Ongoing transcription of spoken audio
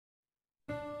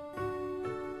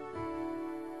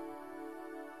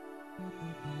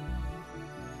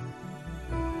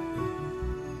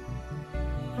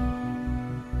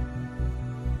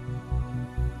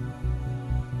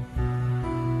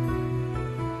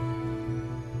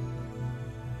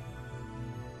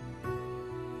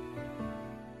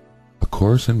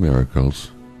Course in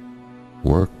Miracles,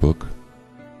 Workbook,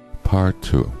 Part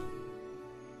 2.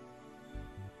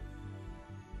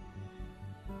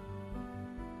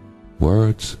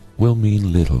 Words will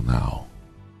mean little now.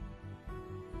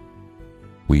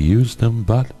 We use them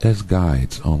but as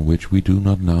guides on which we do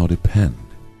not now depend.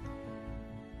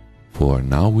 For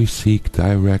now we seek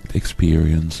direct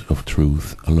experience of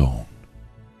truth alone.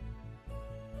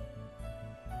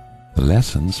 The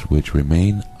lessons which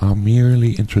remain are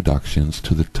merely introductions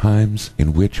to the times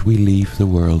in which we leave the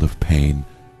world of pain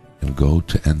and go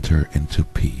to enter into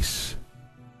peace.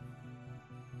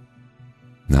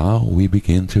 Now we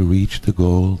begin to reach the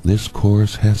goal this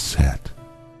course has set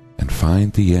and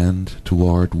find the end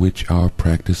toward which our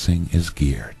practicing is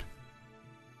geared.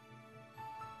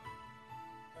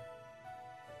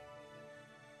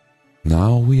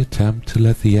 Now we attempt to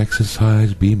let the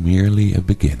exercise be merely a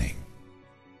beginning,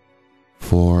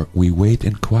 for we wait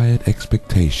in quiet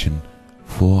expectation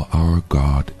for our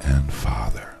God and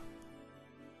Father.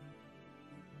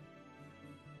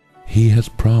 He has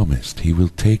promised He will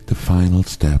take the final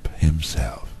step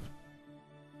Himself,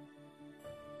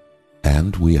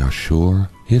 and we are sure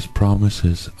His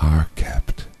promises are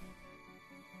kept.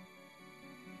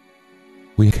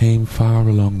 We came far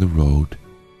along the road,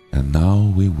 and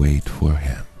now we wait for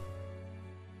Him.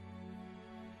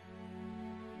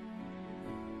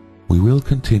 We will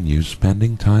continue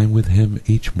spending time with Him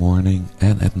each morning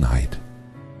and at night,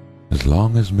 as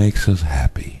long as makes us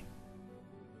happy.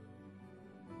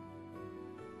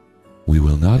 We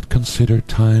will not consider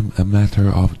time a matter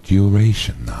of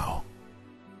duration now.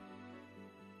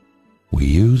 We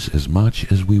use as much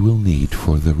as we will need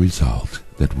for the result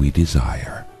that we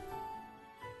desire.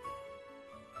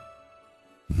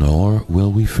 Nor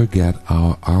will we forget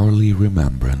our hourly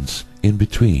remembrance in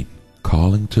between,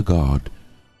 calling to God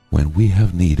when we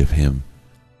have need of Him,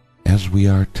 as we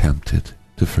are tempted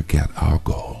to forget our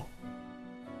goal.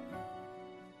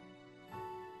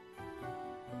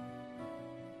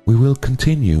 We will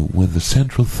continue with the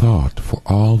central thought for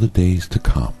all the days to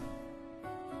come,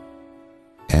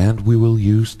 and we will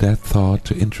use that thought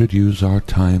to introduce our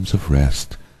times of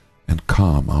rest and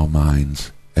calm our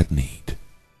minds at need.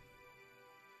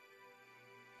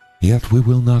 Yet we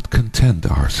will not content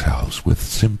ourselves with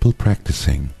simple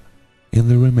practicing in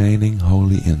the remaining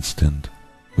holy instant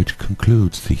which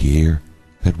concludes the year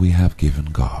that we have given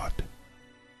God.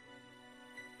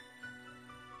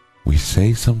 We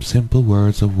say some simple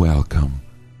words of welcome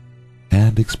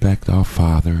and expect our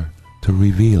Father to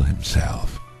reveal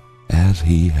Himself as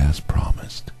He has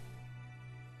promised.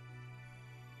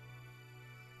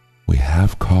 We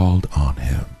have called on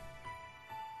Him,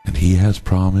 and He has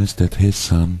promised that His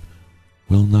Son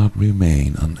will not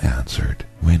remain unanswered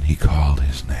when He called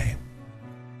His name.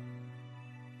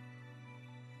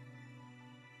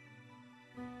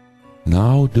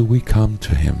 Now do we come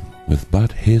to Him with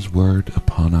but His word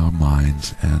upon our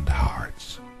minds and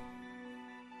hearts,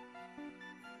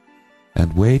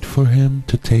 and wait for Him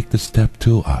to take the step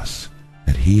to us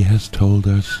that He has told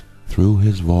us through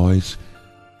His voice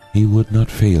He would not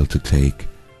fail to take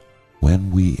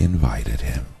when we invited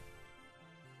Him.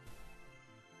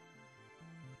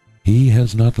 He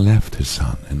has not left His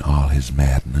Son in all His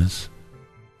madness,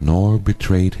 nor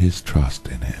betrayed His trust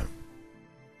in Him.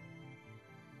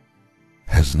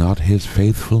 Has not His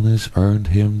faithfulness earned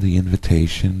Him the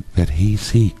invitation that He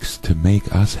seeks to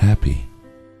make us happy?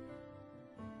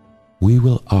 We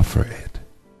will offer it,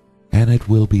 and it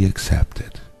will be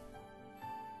accepted.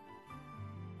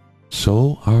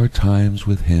 So our times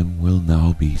with Him will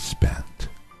now be spent.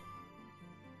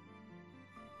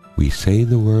 We say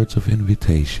the words of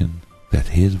invitation that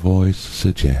His voice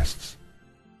suggests,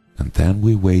 and then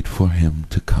we wait for Him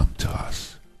to come to us.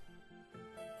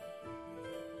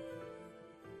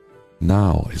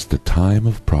 Now is the time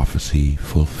of prophecy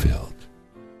fulfilled.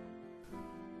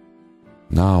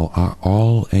 Now are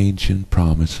all ancient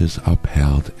promises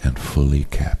upheld and fully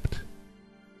kept.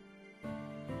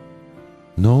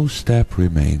 No step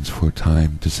remains for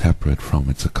time to separate from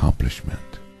its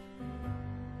accomplishment.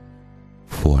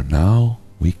 For now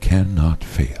we cannot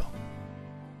fail.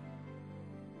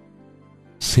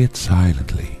 Sit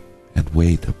silently and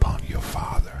wait upon your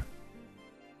Father.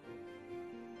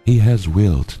 He has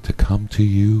willed to come to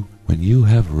you when you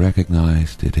have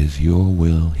recognized it is your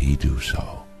will He do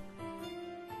so.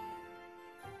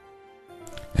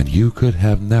 And you could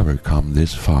have never come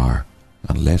this far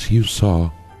unless you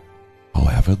saw,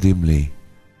 however dimly,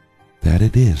 that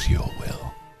it is your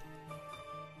will.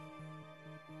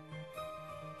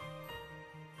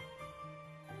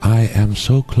 I am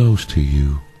so close to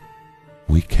you,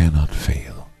 we cannot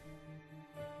fail.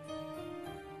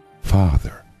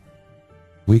 Father,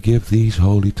 We give these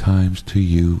holy times to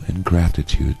you in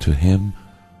gratitude to Him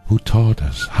who taught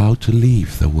us how to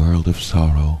leave the world of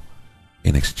sorrow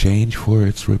in exchange for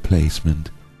its replacement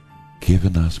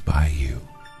given us by you.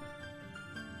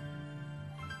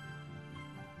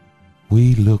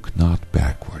 We look not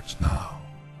backwards now.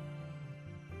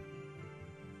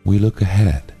 We look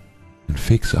ahead and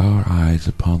fix our eyes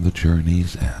upon the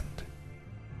journey's end.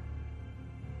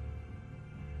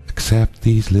 Accept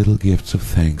these little gifts of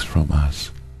thanks from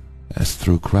us, as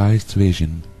through Christ's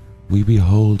vision we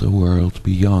behold a world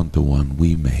beyond the one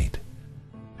we made,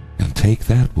 and take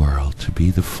that world to be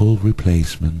the full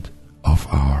replacement of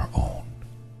our own.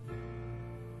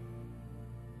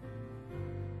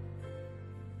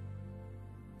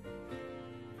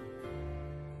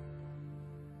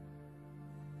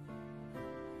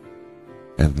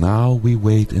 And now we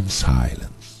wait in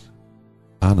silence,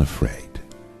 unafraid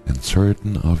and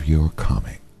certain of your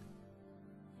coming.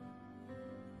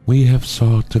 We have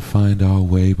sought to find our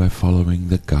way by following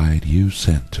the guide you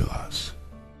sent to us.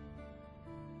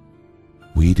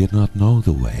 We did not know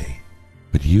the way,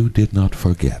 but you did not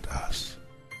forget us.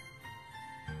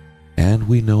 And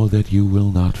we know that you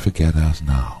will not forget us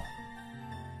now.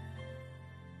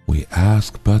 We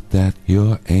ask but that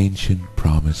your ancient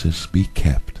promises be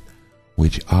kept,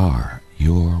 which are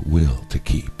your will to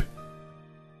keep.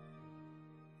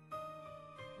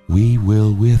 We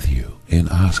will with you in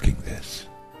asking this.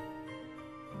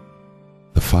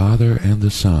 The Father and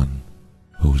the Son,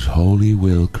 whose holy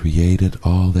will created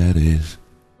all that is,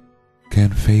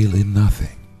 can fail in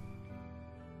nothing.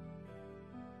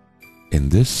 In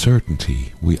this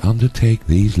certainty we undertake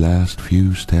these last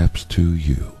few steps to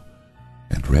you,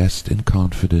 and rest in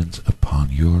confidence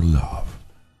upon your love,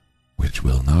 which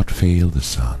will not fail the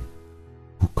Son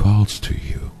who calls to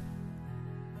you.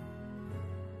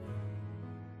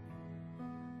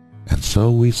 And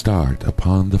so we start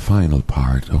upon the final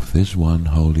part of this one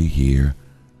holy year,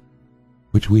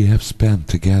 which we have spent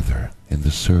together in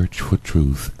the search for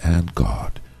truth and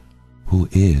God, who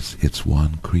is its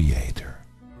one Creator.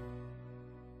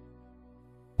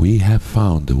 We have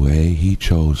found the way He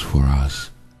chose for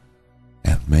us,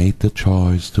 and made the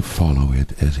choice to follow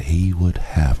it as He would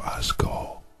have us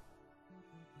go.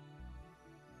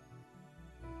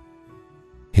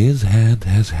 His hand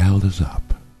has held us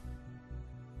up.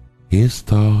 His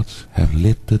thoughts have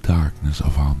lit the darkness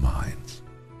of our minds.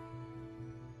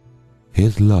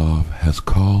 His love has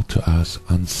called to us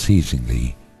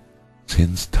unceasingly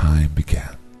since time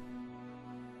began.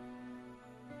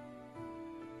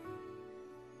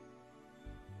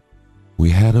 We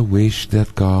had a wish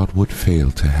that God would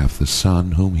fail to have the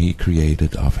Son whom He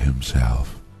created of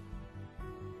Himself.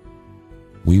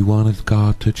 We wanted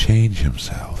God to change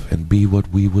Himself and be what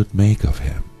we would make of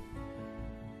Him.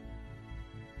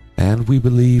 And we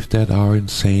believed that our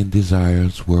insane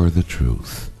desires were the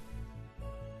truth.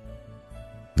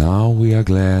 Now we are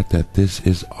glad that this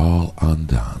is all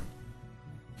undone,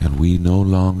 and we no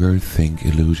longer think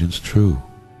illusions true.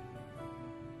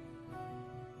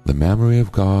 The memory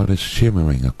of God is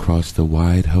shimmering across the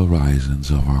wide horizons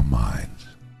of our minds.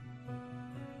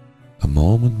 A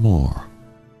moment more,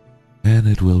 and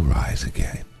it will rise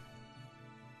again.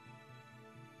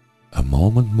 A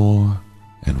moment more,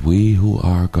 and we who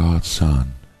are God's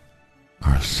Son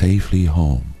are safely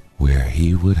home where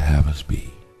He would have us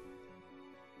be.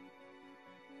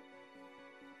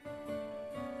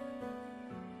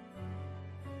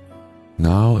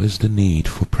 Now is the need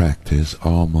for practice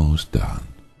almost done.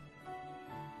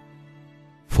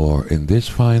 For in this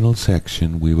final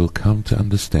section we will come to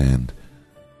understand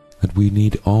that we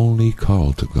need only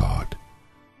call to God,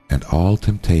 and all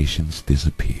temptations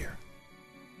disappear.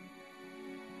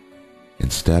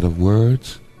 Instead of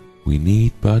words, we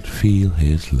need but feel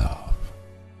His love.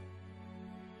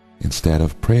 Instead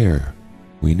of prayer,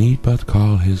 we need but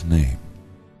call His name.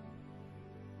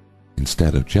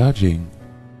 Instead of judging,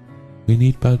 we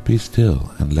need but be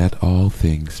still and let all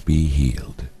things be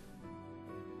healed.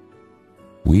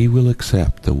 We will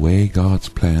accept the way God's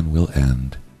plan will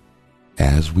end,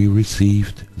 as we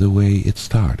received the way it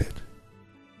started.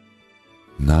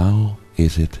 Now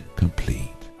is it complete.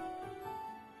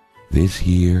 This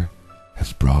year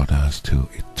has brought us to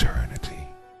eternity.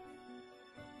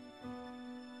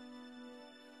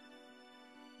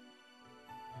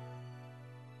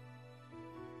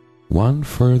 One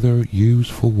further use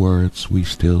for words we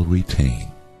still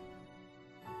retain.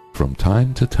 From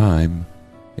time to time,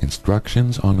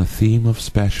 instructions on a theme of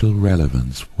special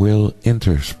relevance will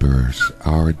intersperse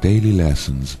our daily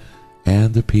lessons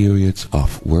and the periods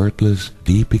of wordless,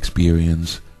 deep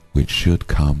experience which should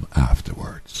come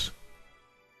afterwards.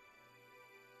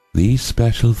 These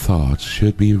special thoughts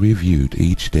should be reviewed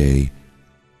each day,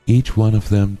 each one of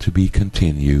them to be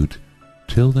continued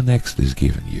till the next is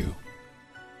given you.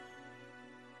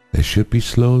 They should be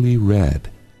slowly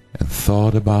read and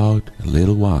thought about a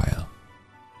little while,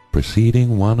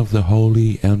 preceding one of the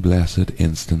holy and blessed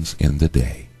instants in the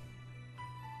day.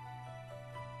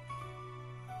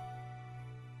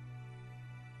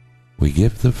 We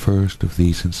give the first of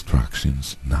these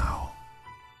instructions now.